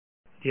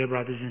Dear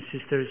brothers and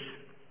sisters,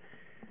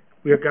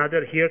 we are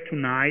gathered here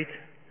tonight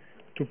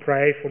to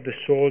pray for the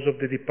souls of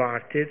the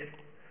departed,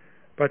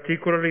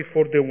 particularly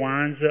for the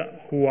ones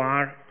who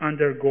are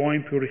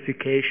undergoing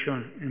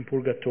purification in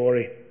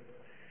purgatory.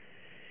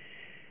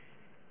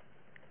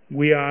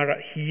 We are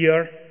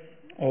here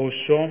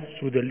also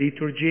through the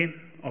liturgy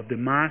of the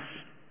Mass,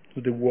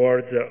 through the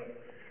words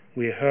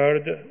we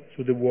heard,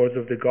 through the words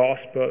of the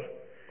Gospel,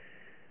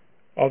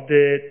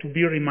 to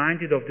be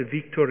reminded of the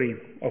victory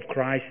of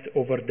Christ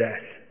over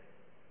death.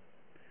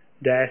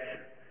 Death,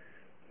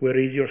 where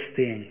is your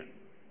sting?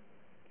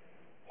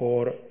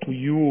 Or to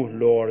you,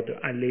 Lord,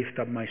 I lift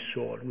up my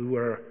soul. We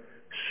were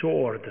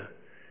sored,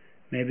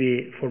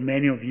 maybe for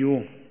many of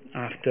you,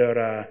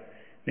 after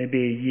maybe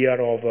a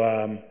year of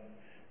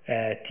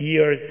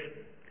tears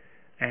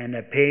and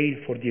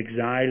pain for the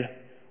exile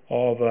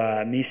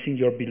of missing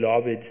your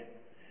beloved.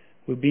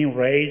 We've been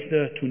raised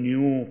to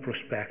new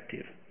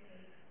perspective,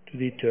 to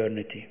the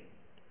eternity.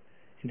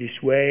 In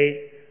this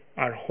way,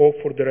 our hope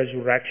for the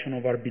resurrection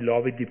of our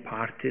beloved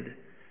departed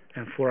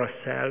and for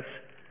ourselves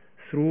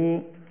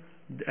through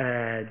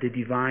the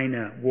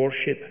divine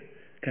worship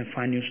can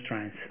find new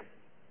strength.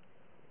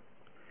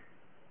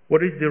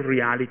 What is the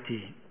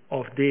reality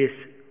of this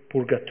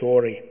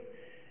purgatory?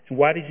 And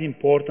what is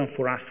important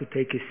for us to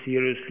take it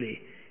seriously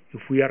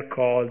if we are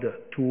called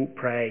to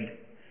pray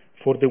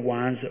for the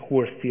ones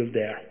who are still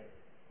there?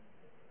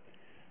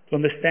 To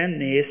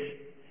understand this,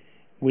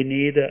 we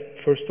need,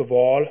 first of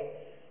all,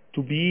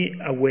 to be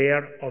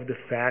aware of the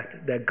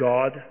fact that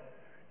God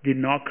did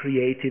not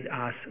create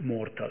us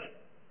mortal.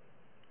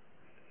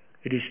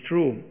 It is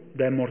true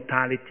that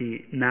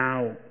mortality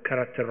now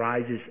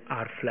characterizes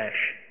our flesh,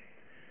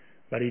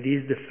 but it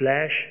is the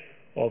flesh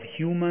of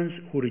humans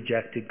who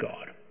rejected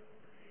God.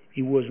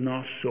 It was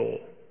not so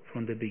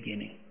from the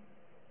beginning.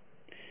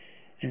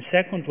 And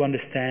second, to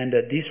understand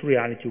this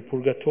reality of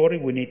purgatory,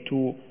 we need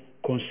to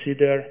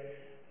consider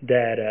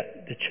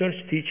that the Church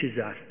teaches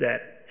us that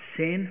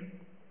sin,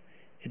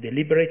 a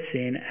deliberate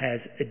sin, has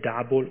a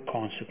double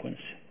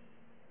consequence.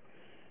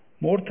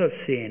 Mortal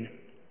sin,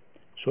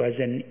 so as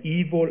an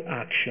evil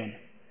action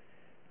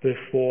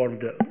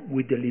performed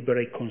with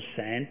deliberate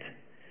consent,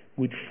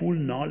 with full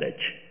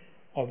knowledge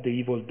of the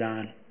evil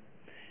done,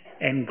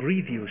 and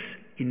grievous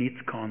in its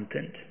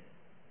content.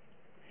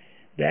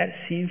 That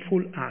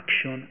sinful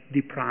action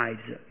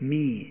deprives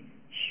me,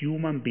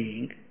 human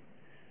being,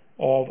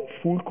 of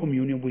full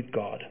communion with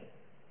God.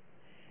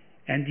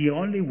 And the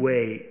only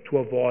way to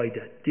avoid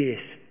this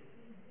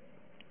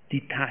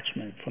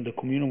detachment from the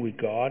communion with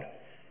God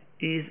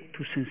is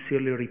to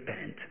sincerely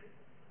repent.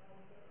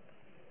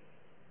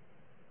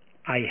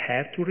 I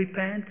have to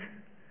repent,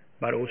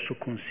 but also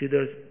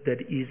consider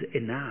that it is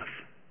enough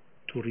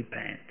to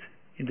repent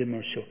in the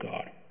mercy of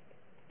God.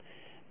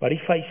 But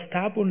if I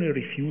stubbornly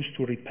refuse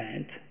to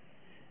repent,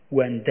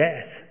 when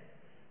death,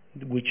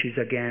 which is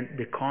again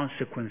the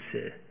consequence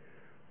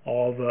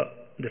of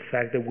the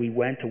fact that we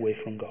went away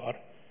from God,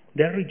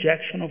 that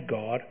rejection of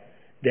God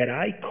that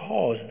I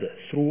caused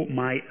through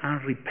my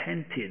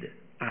unrepented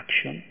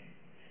action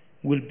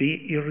will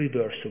be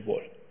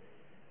irreversible,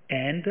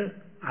 and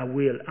I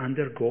will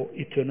undergo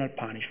eternal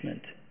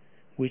punishment,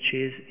 which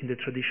is, in the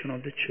tradition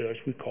of the Church,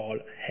 we call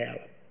hell.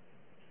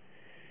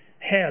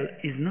 Hell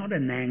is not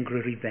an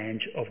angry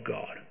revenge of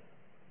God.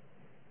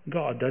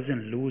 God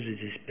doesn't lose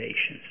his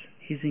patience.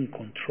 He's in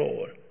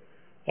control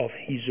of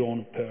his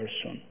own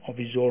person, of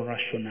his own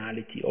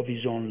rationality, of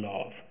his own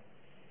love.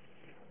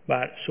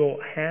 But so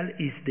hell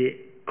is the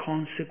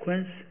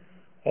consequence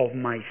of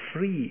my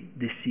free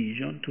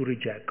decision to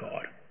reject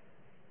God.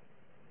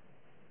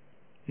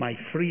 My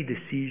free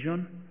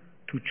decision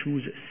to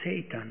choose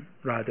Satan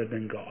rather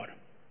than God.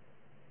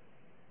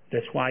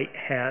 That's why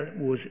hell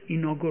was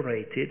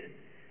inaugurated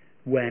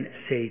when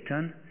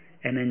Satan,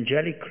 an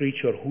angelic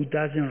creature who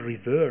doesn't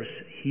reverse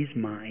his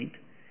mind,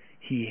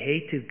 he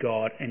hated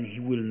God and he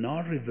will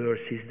not reverse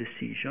his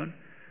decision.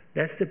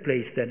 That's the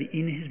place that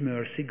in his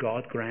mercy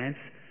God grants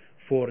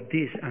for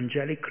this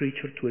angelic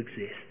creature to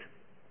exist.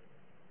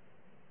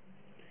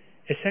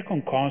 A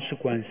second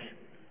consequence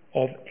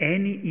of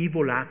any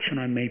evil action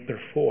I may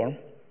perform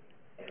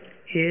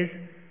is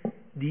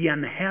the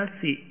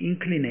unhealthy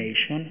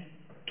inclination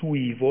to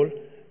evil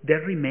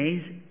that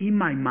remains in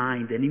my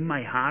mind and in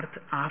my heart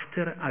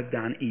after I've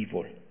done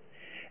evil.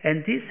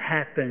 And this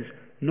happens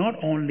not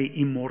only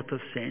in mortal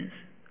sins,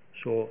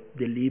 so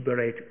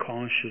deliberate,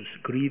 conscious,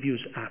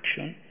 grievous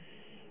action,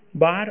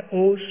 but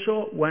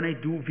also when I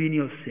do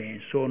venial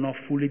sins, so not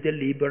fully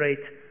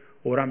deliberate,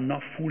 or I'm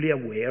not fully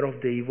aware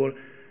of the evil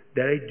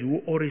that I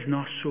do, or is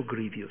not so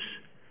grievous.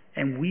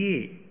 And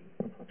we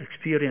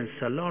experience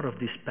a lot of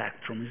this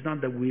spectrum. It's not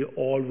that we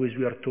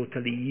are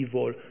totally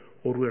evil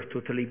or we're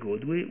totally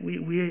good.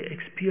 We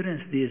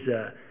experience this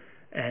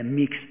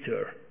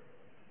mixture.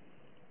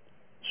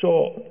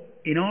 So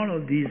in all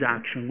of these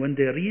actions, when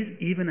there is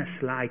even a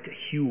slight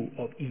hue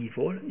of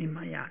evil in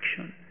my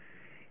action,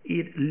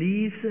 it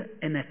leaves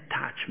an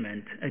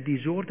attachment, a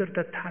disordered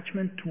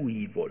attachment to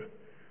evil,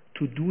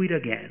 to do it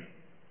again.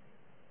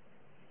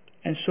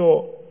 And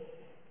so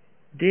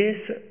This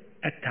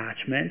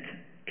attachment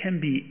can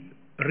be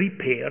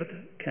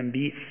repaired, can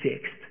be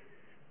fixed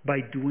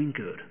by doing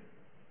good.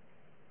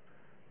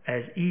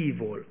 As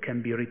evil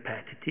can be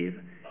repetitive,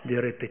 the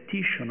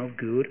repetition of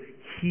good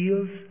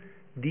heals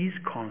these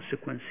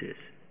consequences.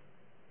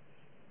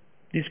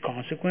 This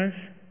consequence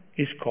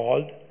is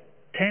called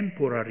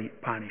temporary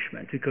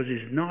punishment because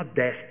it's not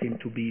destined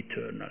to be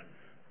eternal,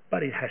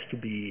 but it has to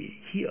be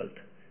healed.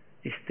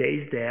 It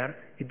stays there,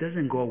 it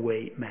doesn't go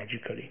away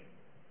magically.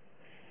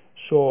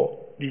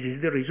 So this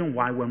is the reason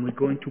why when we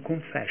go into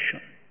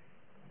confession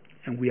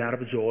and we are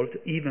absolved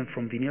even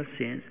from venial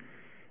sins,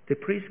 the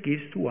priest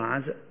gives to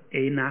us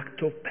an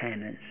act of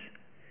penance,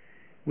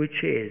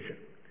 which is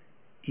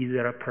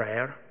either a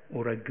prayer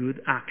or a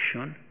good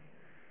action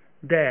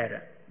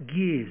that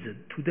gives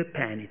to the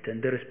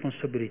penitent the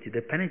responsibility.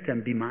 The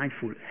penitent, be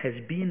mindful, has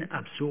been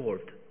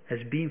absolved, has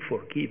been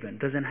forgiven,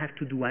 doesn't have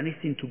to do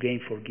anything to gain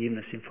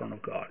forgiveness in front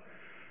of God,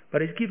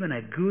 but is given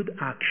a good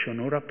action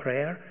or a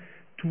prayer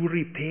to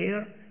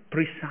repair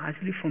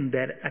precisely from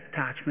that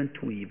attachment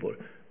to evil,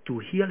 to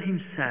heal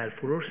himself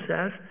or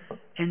herself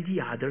and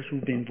the others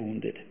who've been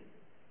wounded.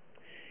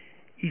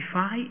 If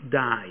I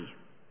die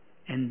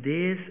and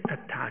this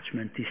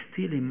attachment is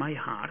still in my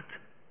heart,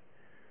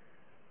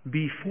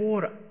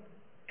 before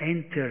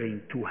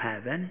entering to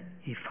heaven,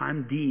 if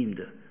I'm deemed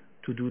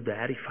to do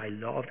that, if I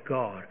loved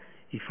God,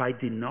 if I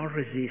did not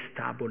resist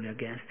stubbornly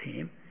against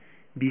him,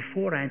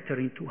 before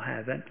entering to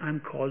heaven, I'm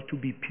called to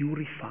be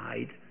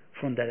purified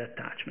from that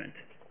attachment.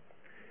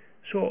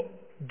 So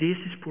this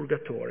is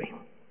purgatory.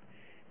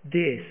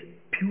 This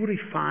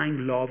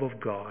purifying love of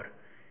God,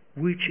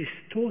 which is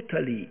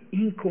totally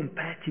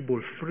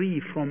incompatible,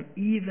 free from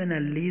even a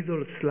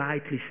little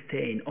slightly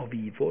stain of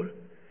evil,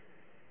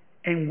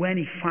 and when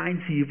he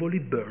finds evil, he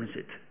burns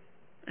it.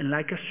 And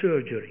like a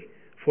surgery,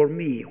 for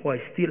me, who I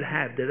still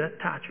have that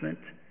attachment,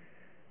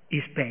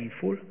 is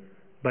painful,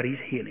 but is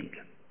healing.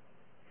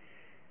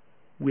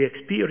 We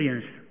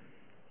experience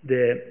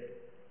the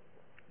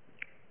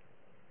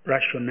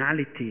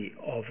rationality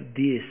of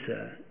this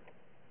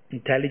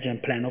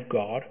intelligent plan of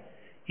God,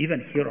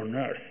 even here on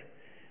earth,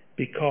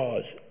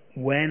 because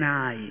when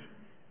I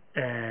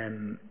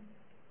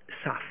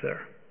suffer,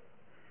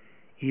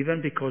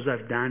 even because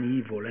I've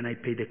done evil and I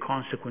pay the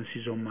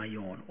consequences on my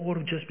own, or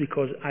just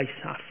because I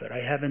suffer, I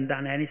haven't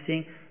done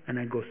anything and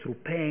I go through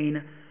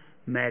pain,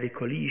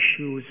 medical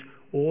issues,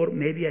 or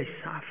maybe I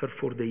suffer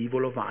for the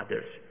evil of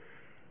others.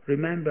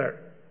 Remember,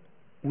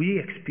 we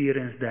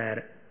experience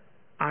that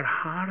our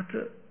heart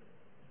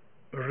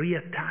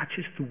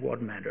reattaches to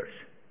what matters.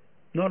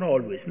 Not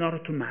always, not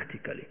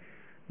automatically,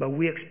 but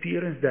we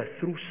experience that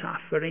through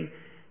suffering,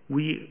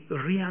 we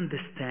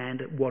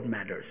re-understand what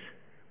matters.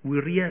 We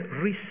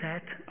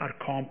reset our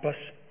compass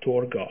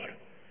toward God.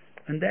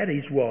 And that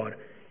is what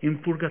in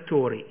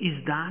purgatory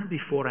is done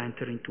before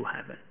entering to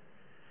heaven.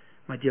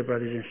 My dear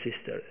brothers and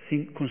sisters,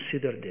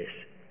 consider this.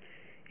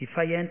 If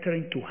I enter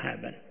into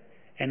heaven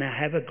and I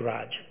have a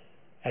grudge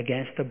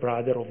against a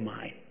brother of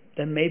mine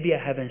that maybe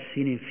I haven't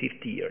seen in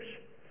 50 years,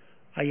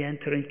 I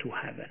enter into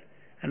heaven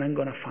and I'm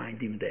going to find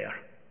him there.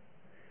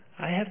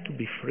 I have to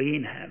be free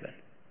in heaven.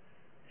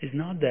 It's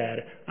not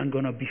that I'm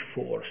going to be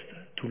forced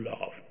to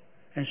love.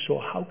 And so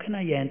how can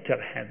I enter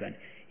heaven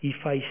if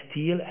I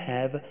still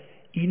have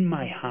in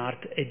my heart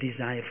a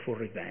desire for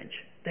revenge?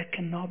 That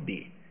cannot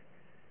be.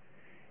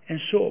 And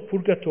so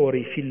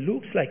purgatory, if it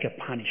looks like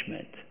a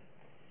punishment,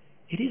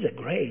 it is a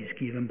grace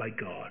given by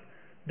God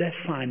that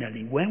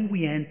finally when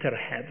we enter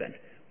heaven,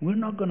 we're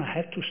not going to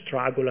have to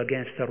struggle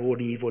against our own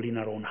evil in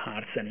our own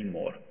hearts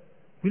anymore.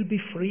 We'll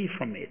be free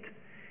from it,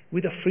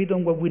 with a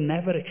freedom that we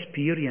never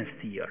experienced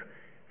here,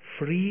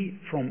 free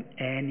from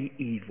any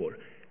evil,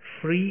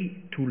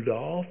 free to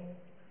love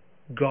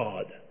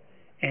God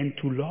and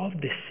to love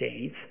the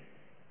saints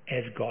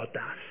as God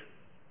does.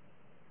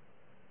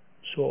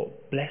 So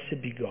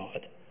blessed be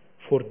God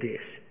for this.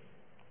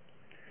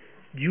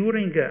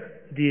 During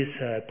this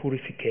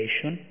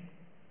purification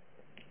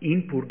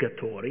in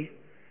purgatory,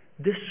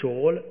 the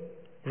soul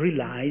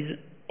relies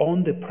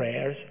on the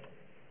prayers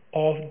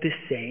of the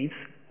saints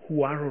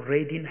who are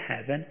already in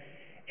heaven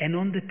and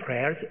on the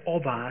prayers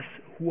of us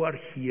who are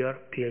here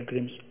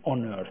pilgrims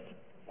on earth,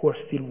 who are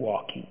still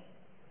walking.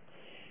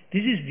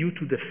 This is due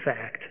to the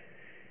fact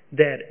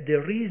that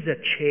there is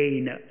a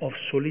chain of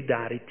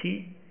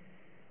solidarity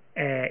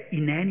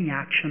in any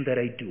action that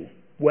I do.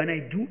 When I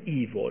do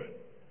evil,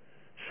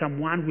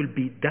 someone will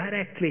be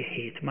directly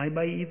hit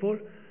by evil,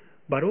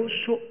 but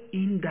also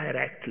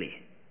indirectly.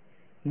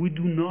 We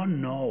do not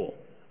know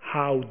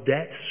how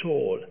that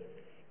soul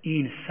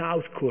in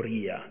South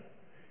Korea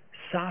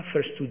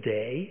suffers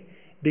today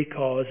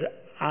because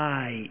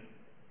I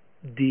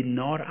did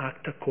not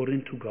act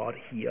according to God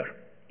here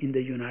in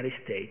the United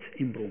States,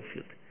 in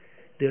Broomfield.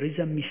 There is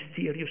a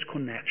mysterious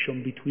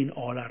connection between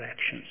all our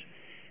actions.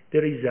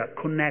 There is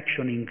a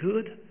connection in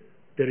good,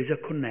 there is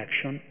a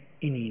connection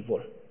in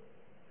evil.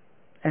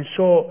 And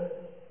so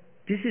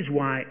this is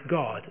why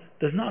God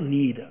does not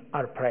need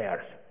our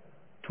prayers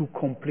to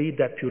complete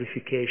that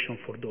purification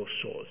for those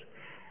souls.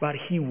 But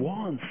he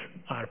wants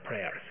our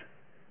prayers.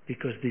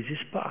 because this is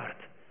part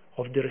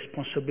of the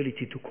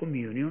responsibility to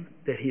communion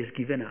that he has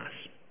given us.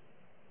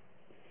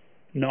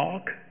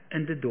 Knock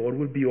and the door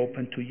will be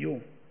open to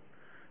you.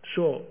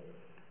 So,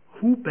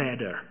 who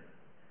better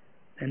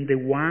than the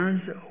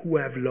ones who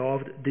have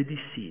loved the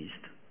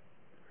deceased,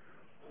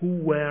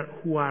 who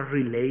are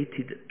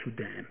related to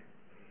them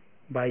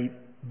by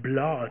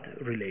blood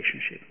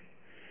relationship,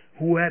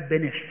 who have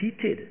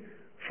benefited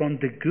from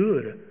the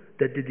good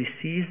that the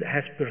deceased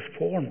has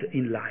performed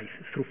in life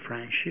through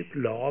friendship,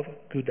 love,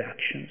 good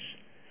actions.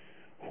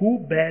 Who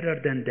better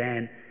than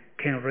them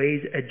can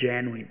raise a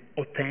genuine,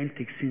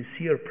 authentic,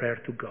 sincere prayer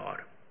to God?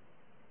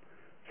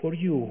 For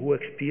you who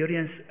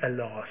experience a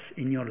loss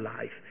in your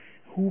life,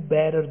 who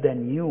better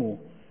than you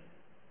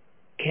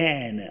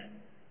can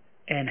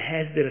and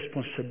has the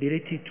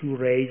responsibility to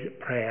raise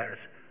prayers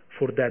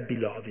for that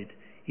beloved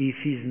if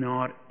he's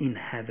not in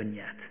heaven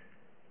yet?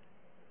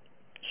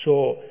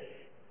 So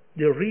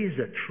there is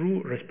a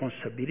true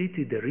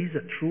responsibility, there is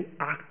a true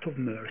act of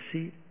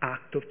mercy,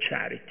 act of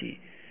charity,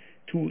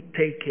 to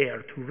take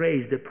care, to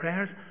raise the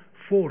prayers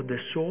for the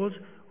souls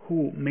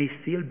who may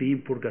still be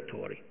in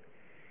purgatory.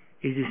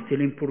 Is he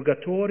still in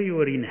purgatory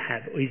or is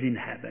in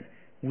heaven?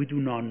 We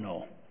do not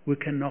know. We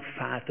cannot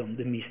fathom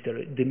the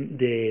mystery,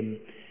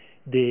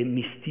 the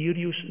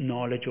mysterious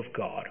knowledge of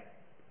God.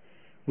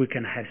 We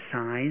can have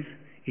signs.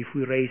 If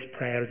we raise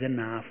prayers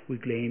enough, we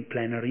claim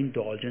plenary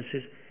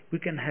indulgences, we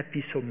can have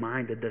peace of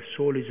mind that the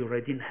soul is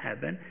already in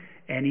heaven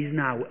and is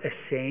now a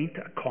saint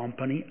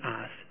accompanying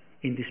us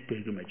in this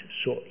pilgrimage.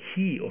 So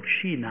he or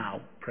she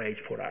now prays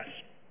for us.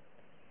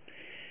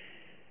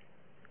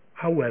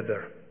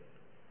 However,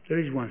 there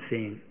is one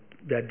thing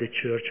that the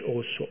Church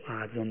also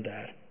adds on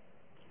that.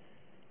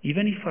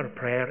 Even if our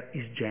prayer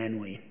is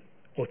genuine,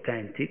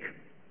 authentic,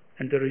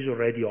 and there is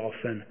already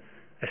often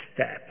a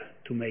step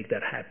to make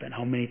that happen.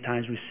 How many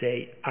times we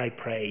say, I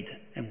prayed,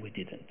 and we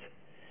didn't.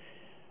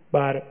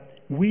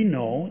 But we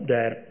know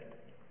that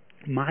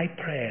my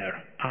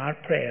prayer, our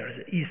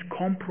prayers, is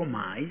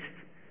compromised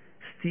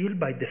still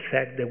by the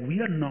fact that we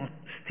are not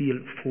still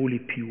fully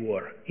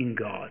pure in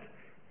God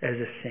as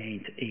a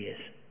saint is.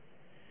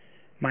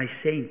 My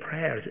saint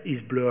prayers is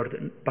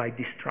blurred by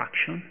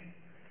distraction,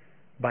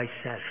 by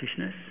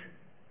selfishness,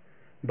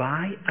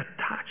 by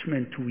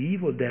attachment to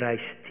evil that I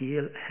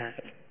still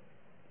have.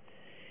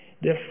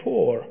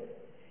 Therefore,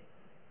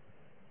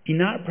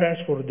 in our prayers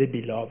for the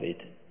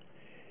beloved,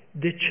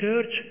 the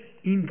Church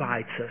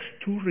invites us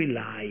to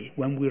rely,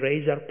 when we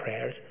raise our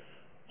prayers,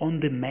 on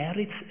the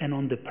merits and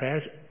on the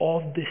prayers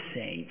of the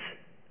saints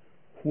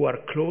who are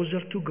closer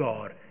to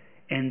God,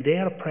 and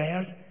their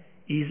prayers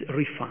is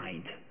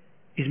refined,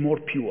 is more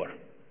pure.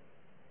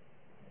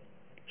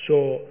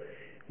 So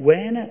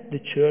when the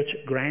Church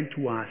grants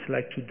to us,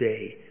 like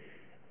today,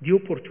 the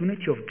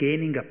opportunity of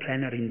gaining a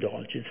plenary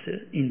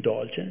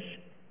indulgence,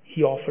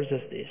 he offers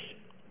us this.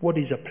 What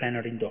is a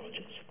plenary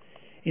indulgence?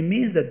 It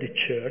means that the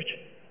Church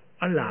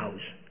allows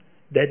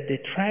that the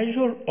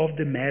treasure of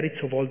the merits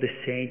of all the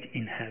saints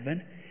in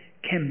heaven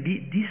can be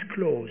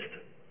disclosed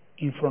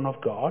in front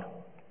of God,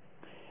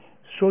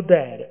 so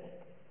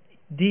that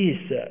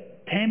these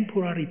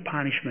temporary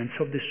punishments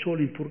of the soul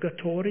in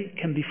purgatory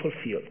can be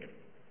fulfilled.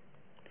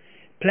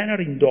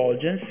 Plenary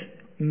indulgence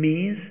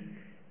means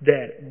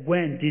that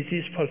when this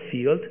is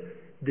fulfilled,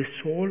 the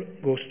soul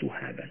goes to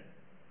heaven.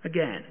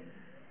 Again,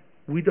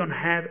 we don't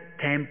have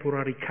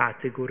temporary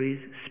categories,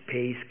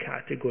 space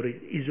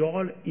categories. It's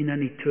all in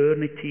an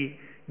eternal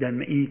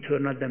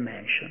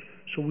dimension.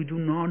 So we do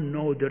not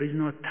know, there is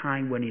no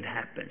time when it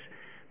happens.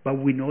 But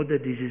we know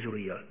that this is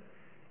real.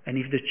 And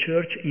if the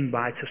Church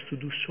invites us to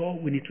do so,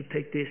 we need to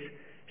take this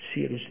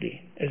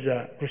seriously as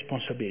a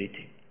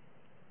responsibility.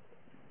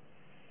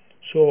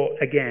 So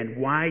again,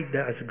 why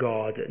does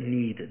God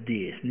need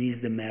this,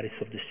 needs the merits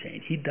of the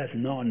saint? He does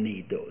not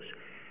need those.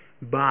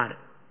 But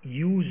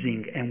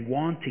using and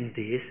wanting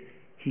this,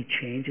 he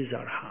changes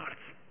our hearts.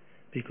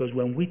 Because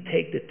when we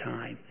take the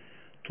time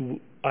to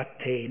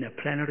attain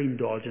a plenary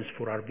indulgence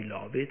for our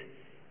beloved,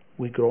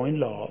 we grow in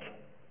love,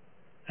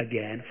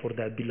 again, for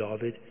that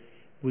beloved.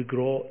 We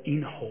grow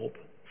in hope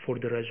for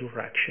the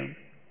resurrection.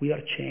 We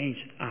are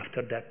changed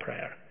after that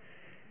prayer.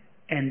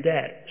 And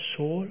that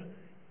soul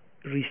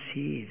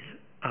receives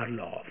our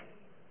love.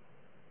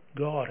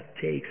 God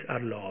takes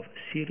our love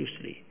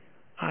seriously.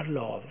 Our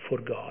love for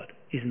God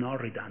is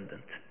not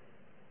redundant.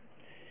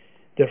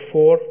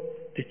 Therefore,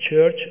 the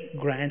Church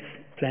grants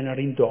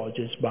plenary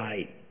indulgence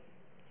by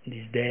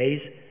these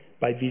days,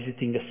 by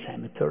visiting a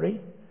cemetery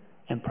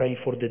and praying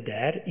for the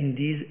dead in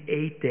these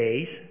 8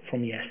 days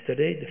from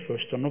yesterday, the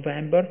 1st of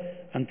November,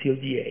 until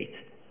the 8th.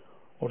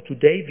 Or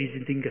today,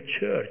 visiting a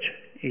church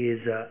is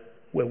a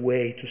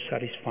way to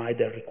satisfy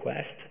their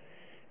request,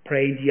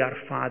 praying the Our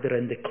Father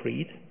and the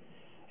Creed,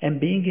 and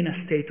being in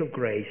a state of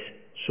grace.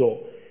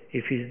 So,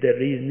 if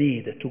there is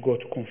need to go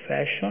to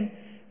confession,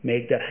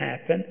 make that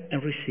happen,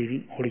 and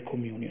receiving Holy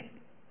Communion.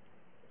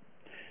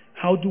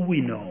 How do we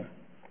know,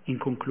 in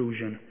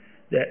conclusion,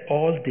 that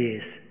all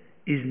this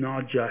is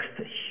not just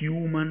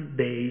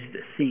human-based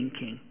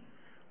thinking,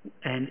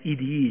 and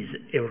it is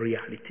a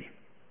reality?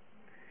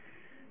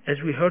 As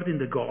we heard in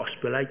the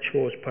Gospel, I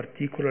chose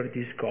particularly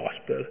this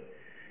Gospel,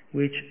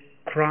 which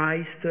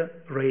Christ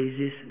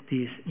raises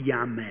this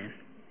young man.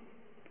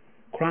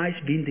 Christ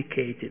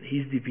vindicated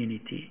his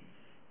divinity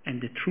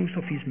and the truth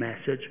of his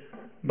message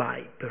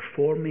by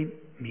performing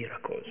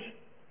miracles.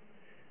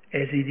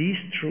 As it is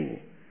true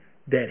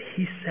that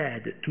he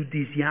said to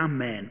this young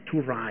man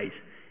to rise,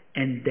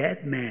 and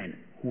that man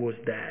who was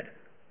dead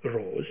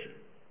rose,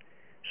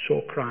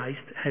 so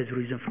Christ has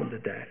risen from the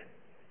dead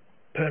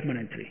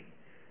permanently,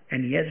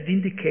 and he has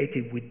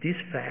vindicated with this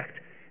fact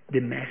the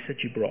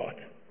message he brought.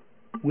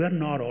 We are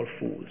not all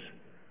fools.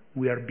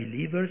 We are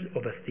believers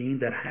of a thing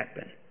that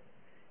happened.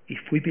 If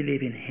we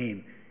believe in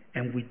him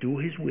and we do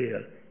his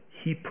will,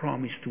 he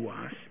promised to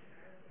us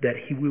that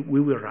we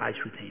will rise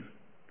with him.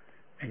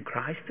 And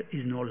Christ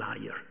is no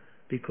liar,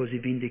 because he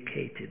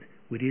vindicated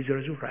with his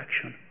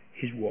resurrection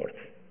his worth.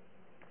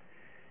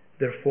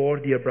 Therefore,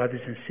 dear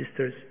brothers and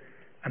sisters,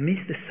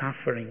 amidst the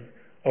suffering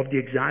of the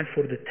exile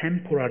for the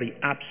temporary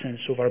absence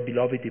of our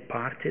beloved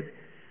departed,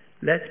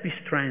 let's be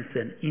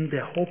strengthened in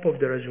the hope of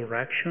the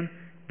resurrection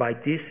by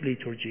this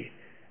liturgy,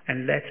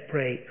 and let's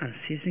pray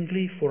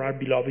unceasingly for our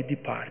beloved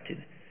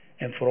departed,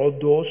 and for all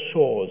those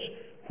souls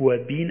who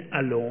have been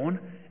alone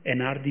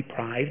and are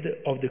deprived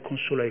of the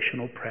consolation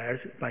of prayers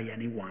by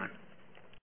anyone.